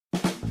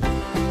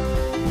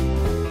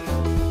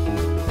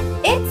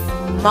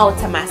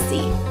Mouta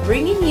Massi,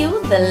 bringing you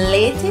the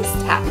latest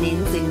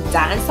happenings in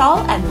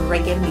dancehall and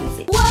reggae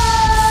music.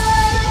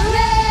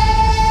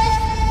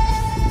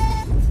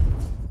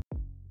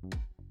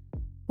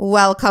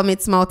 Welcome,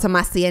 it's Mouta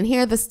Massi, and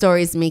here are the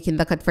stories making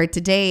the cut for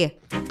today.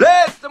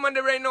 Bless them on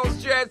the rain, no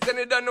stress, and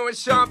they don't know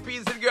it's Sean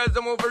Peace and girls,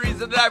 I'm over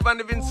easy life and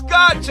living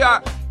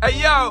Scotcha.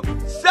 Hey yo,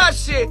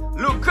 Sashi,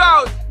 look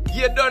out.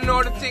 You don't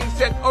know the thing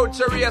said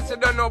Ocharias, you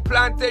don't know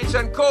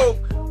Plantation Cove.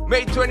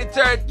 May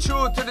 23rd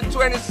through to the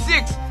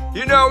 26th.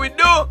 You know what we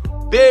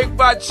do? Big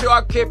bad show,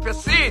 keep your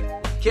seat.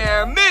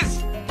 Can't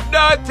miss.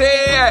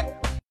 Dirty.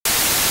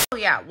 Oh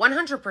yeah,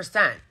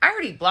 100%. I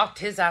already blocked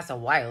his ass a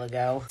while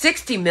ago.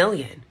 60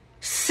 million.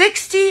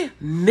 60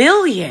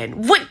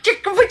 million? What you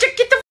get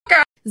the fuck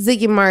out?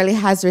 Ziggy Marley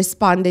has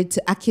responded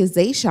to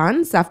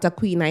accusations after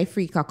Queen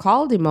Ifrica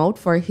called him out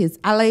for his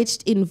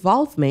alleged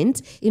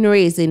involvement in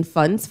raising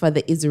funds for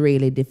the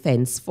Israeli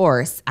Defense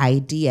Force,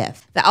 IDF.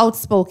 The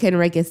outspoken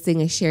reggae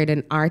singer shared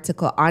an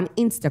article on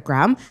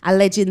Instagram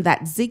alleging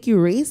that Ziggy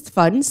raised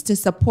funds to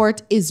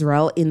support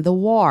Israel in the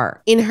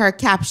war. In her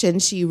caption,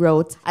 she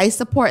wrote, "I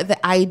support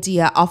the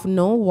idea of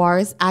no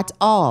wars at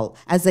all.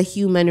 As a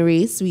human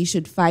race, we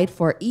should fight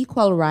for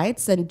equal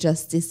rights and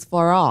justice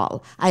for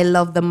all. I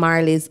love the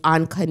Marleys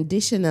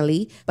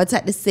unconditionally, but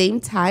at the same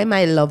time,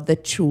 I love the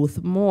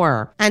truth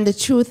more. And the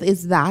truth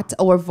is that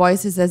our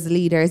voices as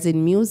leaders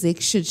in music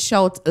should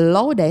shout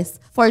loudest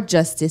for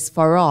justice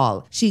for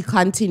all." She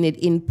continued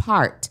in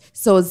part,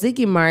 "So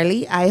Ziggy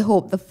Marley, I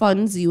hope the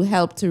funds you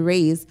help to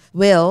raise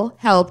will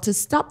help to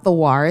stop the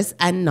wars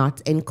and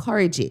not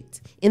encourage it."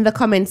 In the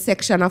comment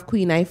section of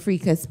Queen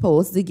Ifrica's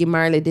post, Ziggy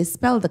Marley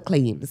dispelled the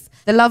claims.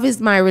 The Love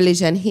Is My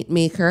Religion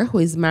hitmaker, who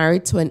is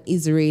married to an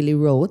Israeli,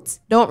 wrote,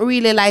 "Don't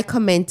really like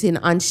commenting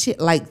on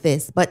shit like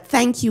this, but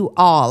thank you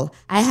all.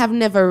 I have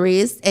never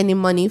raised any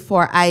money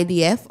for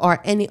IDF or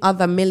any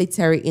other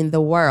military in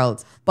the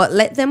world, but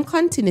let them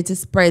continue to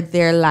spread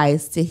their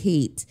lies to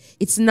hate.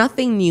 It's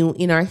nothing new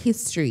in our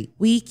history.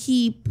 We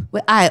keep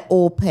our eye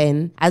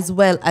open as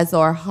well as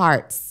our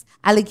hearts."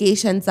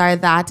 Allegations are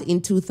that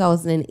in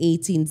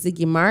 2018,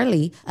 Ziggy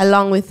Marley,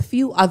 along with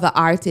few other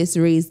artists,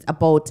 raised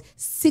about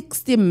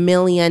 $60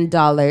 million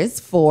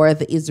for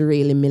the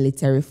Israeli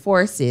military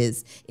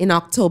forces. In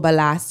October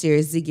last year,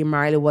 Ziggy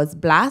Marley was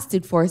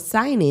blasted for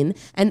signing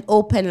an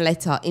open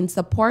letter in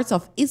support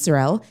of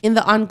Israel in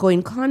the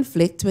ongoing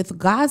conflict with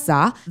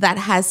Gaza that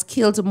has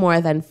killed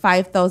more than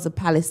 5,000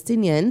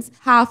 Palestinians,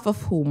 half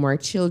of whom were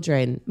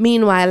children.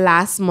 Meanwhile,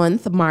 last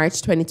month,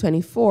 March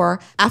 2024,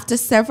 after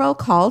several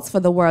calls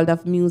for the World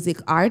of Music,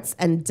 Arts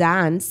and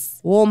Dance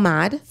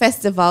WOMAD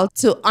Festival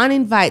to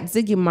uninvite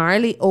Ziggy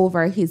Marley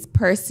over his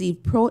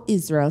perceived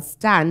pro-Israel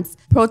stance,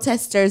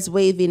 protesters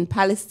waving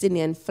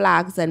Palestinian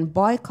flags and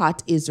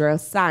boycott Israel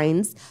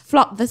signs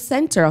flocked the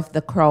center of the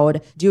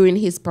crowd during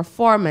his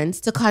performance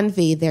to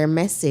convey their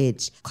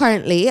message.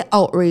 Currently,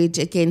 outrage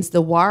against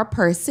the war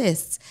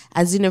persists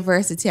as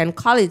university and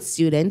college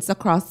students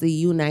across the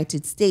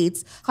United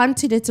States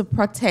continue to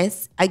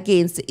protest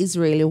against the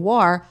Israeli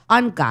war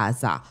on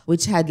Gaza,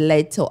 which had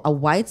led to a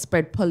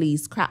widespread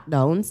police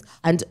crackdowns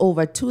and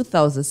over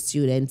 2,000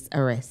 students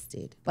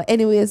arrested. But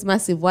anyways,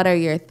 Massive, what are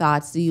your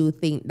thoughts? Do you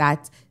think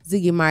that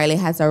Ziggy Marley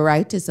has a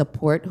right to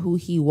support who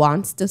he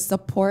wants to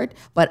support,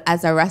 but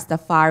as a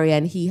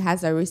Rastafarian, he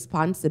has a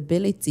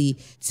responsibility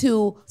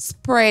to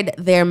spread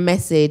their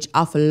message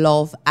of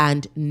love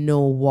and no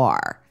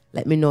war?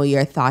 Let me know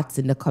your thoughts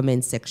in the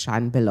comment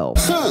section below.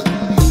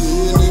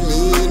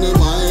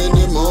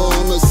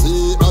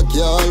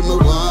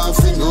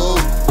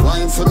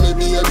 Whine Fimi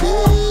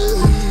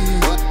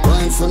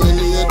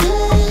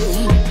Baby.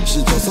 She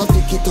just a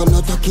tick it and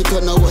a tack it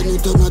and a when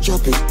it and a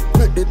drop it.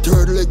 Make the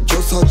third leg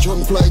just a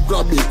jump like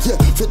grab it. Yeah,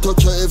 if you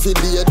touch her every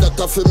day, that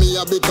a for me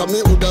a because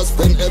me woulda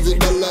spend every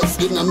dollar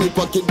in a me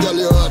pocket, girl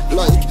you hot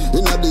like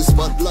in a this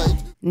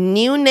spotlight.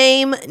 New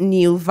name,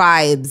 new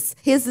vibes.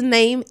 His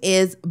name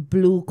is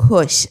Blue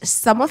Cush.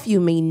 Some of you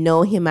may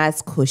know him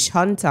as Cush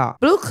Hunter.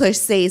 Blue Cush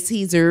says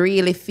he's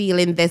really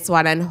feeling this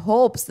one and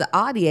hopes the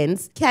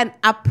audience can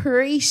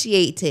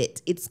appreciate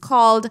it. It's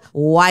called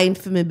Whine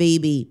Fimi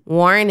Baby.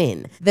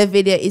 Warning, the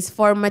video is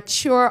for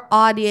mature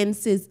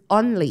audiences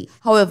only.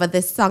 However,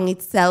 the song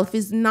itself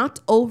is not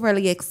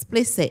overly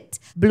explicit.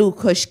 Blue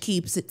Cush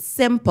keeps it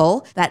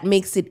simple, that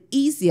makes it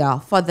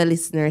easier for the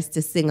listeners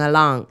to sing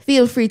along.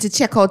 Feel free to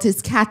check out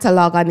his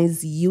catalog on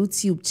his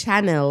YouTube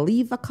channel.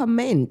 Leave a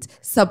comment.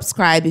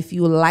 Subscribe if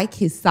you like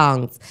his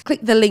songs.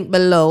 Click the link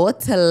below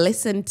to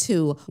listen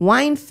to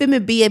Whine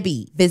Fimi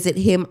Baby. Visit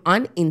him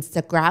on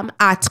Instagram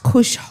at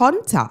Cush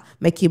Hunter.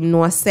 Make him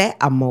know say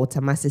I'm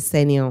Mouta Massi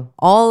send you.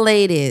 All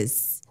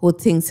ladies who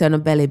thinks you're on a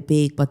belly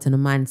big but on a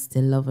man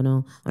still loving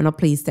you, and now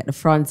please take the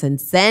front and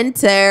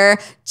center.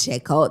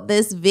 Check out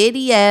this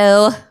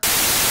video.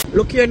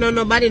 Look here, no,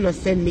 nobody no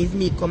send me, it's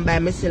me come by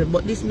myself.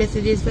 But this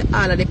message is for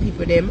all of the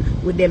people them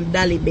with them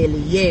dolly belly.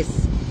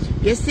 Yes.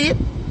 You see?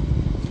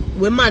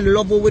 women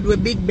love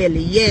with big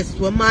belly. Yes,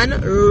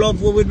 women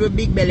love with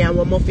big belly and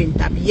we muffin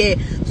top. Yeah,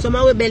 some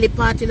of we belly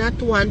part in a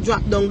two and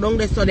drop down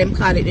there, so them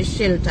call it the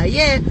shelter.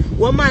 Yeah,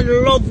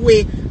 women love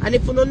we. And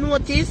if you don't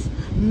notice,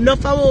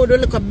 enough of we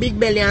don't look a big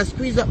belly and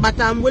squeeze up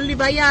bottom. We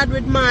live a yard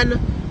with man.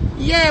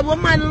 Yeah,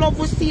 women love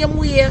we same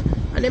way.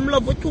 And them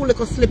love with two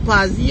little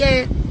slippers.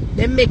 Yeah.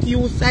 They make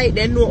you sight,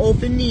 they know how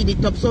to need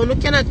it up. So you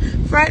cannot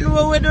frighten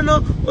away with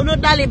no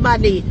dolly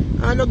body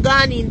and no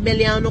gone in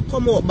belly and no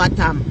come out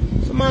bottom.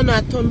 So man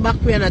I turn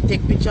back way and I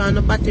take picture and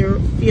no body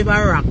favor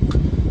rock.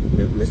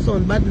 My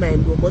son bad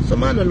mind go, but some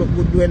man no look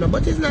good doing.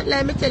 But it's not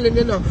like me telling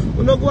you now.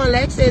 We no go on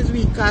like says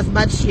we cast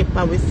bad shape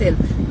and we sell.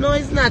 No,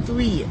 it's not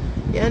we.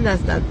 You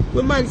understand?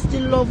 Women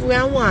still love we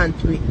and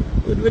want we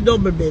with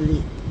double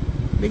belly.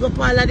 Big up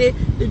all of the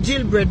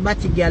jailbread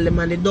batty girl them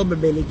and the double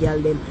belly girl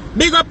them.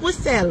 Big up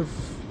yourself.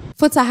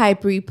 Foota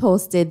Hype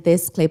reposted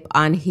this clip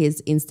on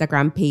his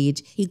Instagram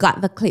page. He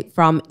got the clip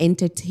from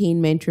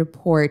Entertainment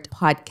Report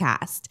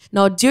podcast.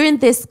 Now, during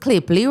this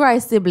clip, Leroy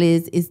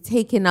Sibbles is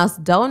taking us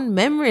down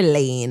memory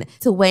lane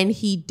to when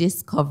he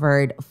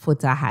discovered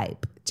Foota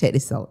Hype. Check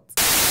this out.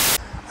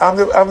 I'm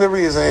the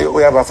reason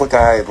we have a Foota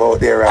Hype out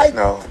there right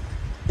now.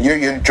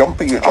 You're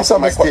jumping. I'm so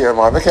scared,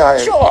 man.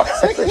 Sure.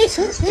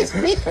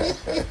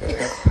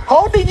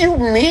 How did you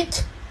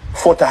meet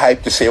Foota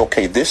Hype to say,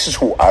 okay, this is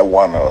who I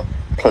want to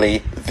play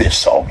this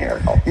song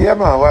here now? Yeah,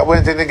 man. I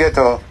went in the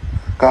ghetto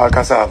called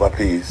Cassava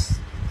Piece.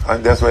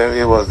 And that's where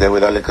he was there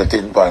with a little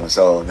tin pan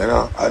sound, you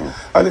know.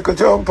 A little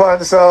drum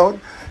pan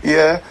sound,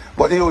 yeah.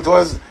 But he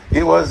was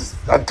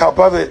on top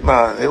of it,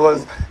 man.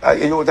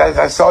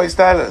 I saw his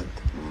talent,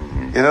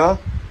 you know.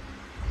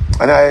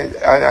 And I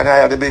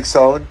had a big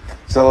sound.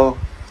 So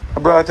I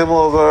brought him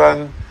over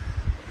and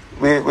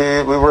we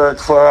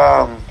worked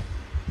for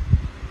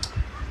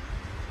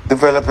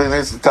developing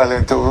his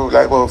talent to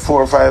like 3,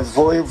 4,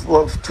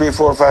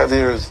 5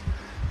 years.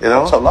 You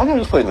know? So long as he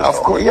was playing this Of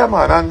course, yeah,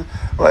 man. And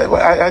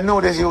I know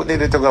this youth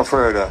needed to go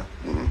further.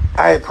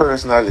 I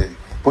personally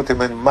put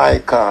him in my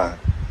car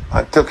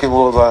and took him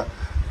over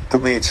to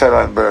meet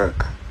Sharon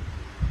Burke.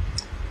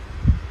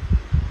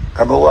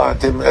 I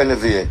want him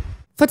elevate.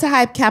 Foota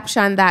Hype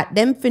caption that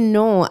them for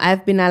know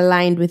I've been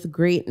aligned with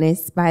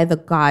greatness by the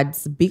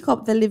gods. Big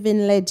up the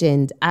living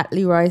legend at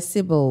Leroy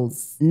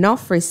Sibbles.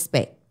 Enough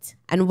respect.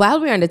 And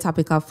while we're on the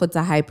topic of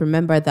Foota Hype,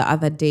 remember the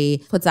other day,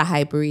 Foota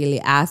Hype really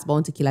asked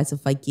Bounty Killer to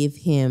forgive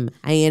him.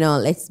 And, you know,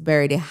 let's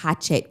bury the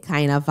hatchet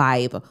kind of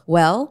vibe.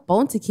 Well,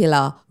 Bounty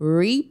Killer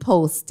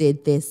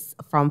reposted this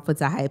from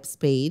Foota Hype's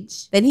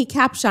page. Then he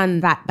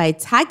captioned that by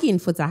tagging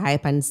Foota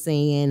Hype and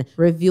saying,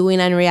 reviewing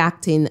and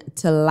reacting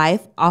to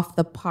life of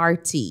the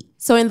party.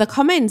 So in the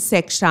comment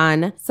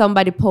section,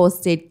 somebody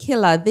posted,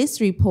 Killer, this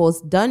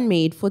repost done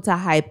made Foota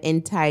Hype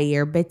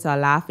entire better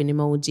laughing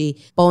emoji.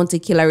 Bounty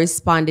Killer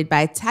responded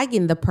by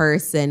tagging the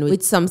person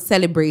with some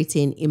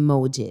celebrating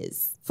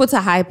emojis.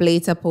 Foota Hype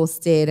later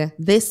posted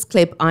this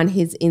clip on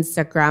his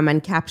Instagram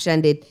and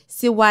captioned it,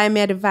 see why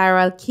me the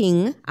viral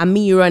king and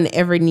me run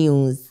every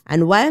news.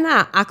 And why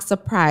not act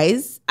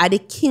surprised at the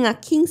king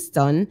of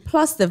Kingston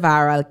plus the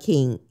viral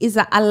king is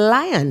an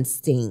alliance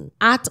thing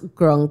at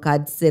Ground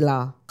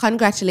Godzilla.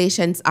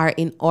 Congratulations are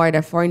in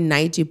order for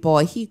Nige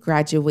Boy. He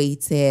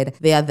graduated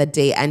the other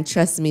day and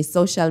trust me,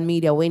 social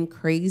media went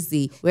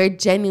crazy. We're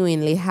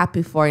genuinely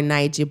happy for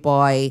Nige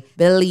Boy.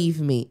 Believe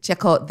me.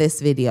 Check out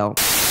this video.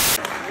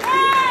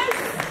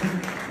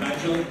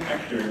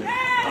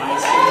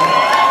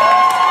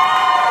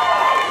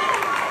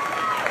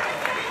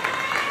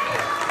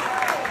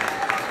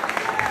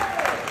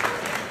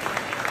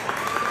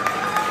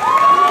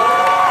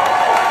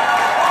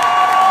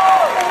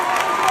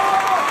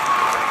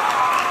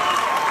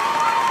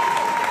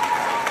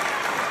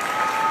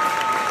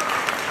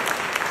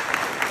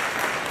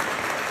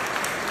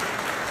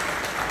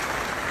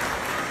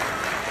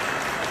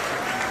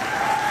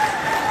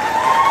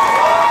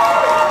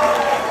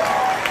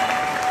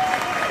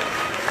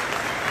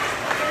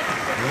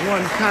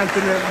 One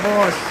continent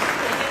boss.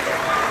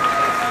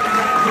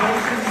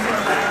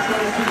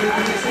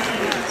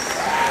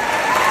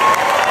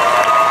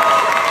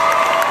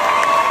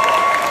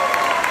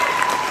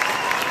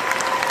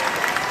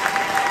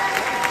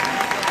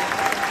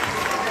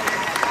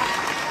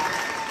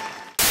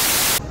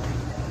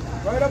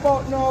 Right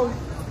about now,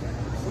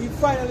 we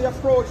finally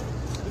approached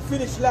the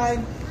finish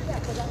line.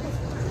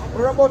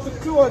 We're about to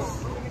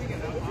close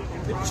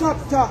the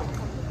chapter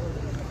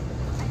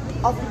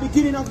of the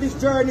beginning of this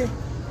journey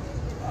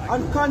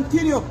and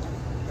continue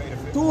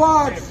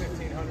towards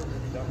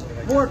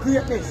more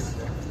greatness.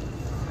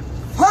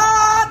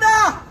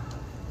 Father!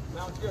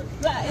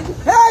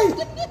 Hey!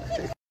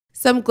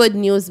 Some good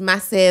news,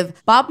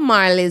 massive. Bob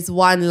Marley's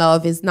One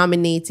Love is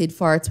nominated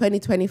for a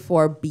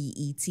 2024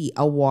 BET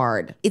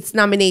Award. It's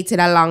nominated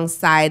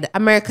alongside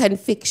American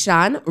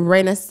Fiction,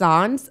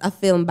 Renaissance, a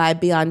film by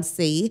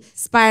Beyonce,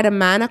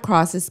 Spider-Man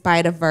Across the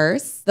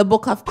Spider-Verse, The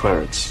Book of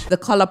Clarence, The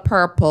Color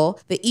Purple,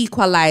 The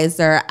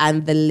Equalizer,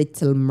 and The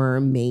Little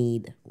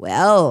Mermaid.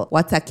 Well,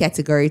 what a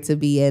category to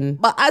be in.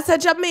 But as a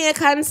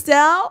Jamaican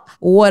still,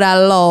 would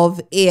I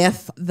love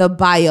if the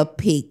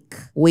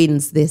biopic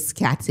wins this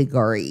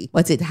category.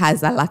 But it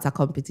has a lot of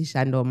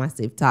competition though,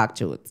 massive talk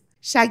truth.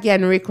 Shaggy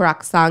and Rick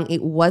Rock song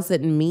It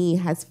Wasn't Me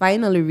has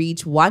finally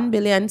reached 1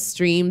 billion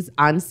streams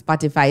on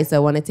Spotify. So I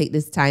want to take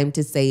this time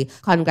to say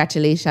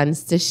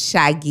congratulations to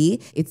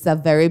Shaggy. It's a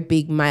very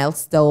big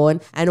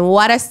milestone. And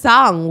what a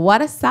song.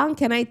 What a song,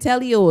 can I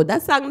tell you?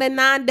 That song they're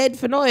not dead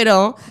for no, you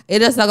know. It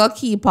just gonna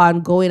keep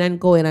on going and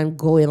going and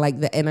going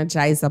like the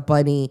Energizer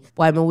Bunny.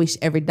 Boy, I wish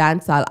every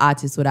dancehall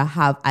artist would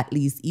have at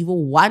least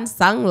even one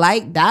song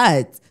like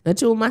that. Not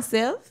true,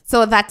 myself?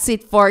 So that's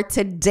it for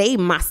today,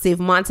 Massive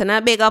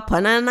Montana. Big up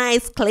on a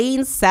nice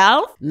clean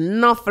self.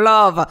 Enough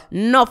love,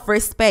 enough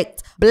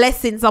respect.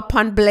 Blessings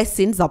upon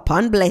blessings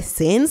upon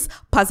blessings.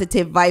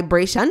 Positive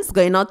vibrations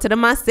going out to the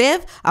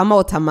Massive. I'm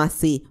out of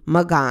Massi.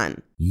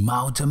 Magan.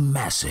 Mouta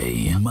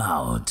Massi.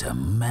 Mouta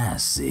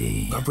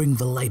Massi. Covering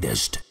the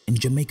latest in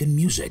Jamaican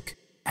music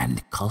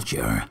and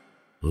culture.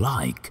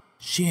 Like,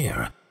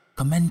 share,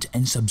 comment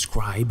and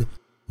subscribe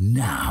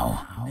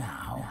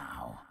now.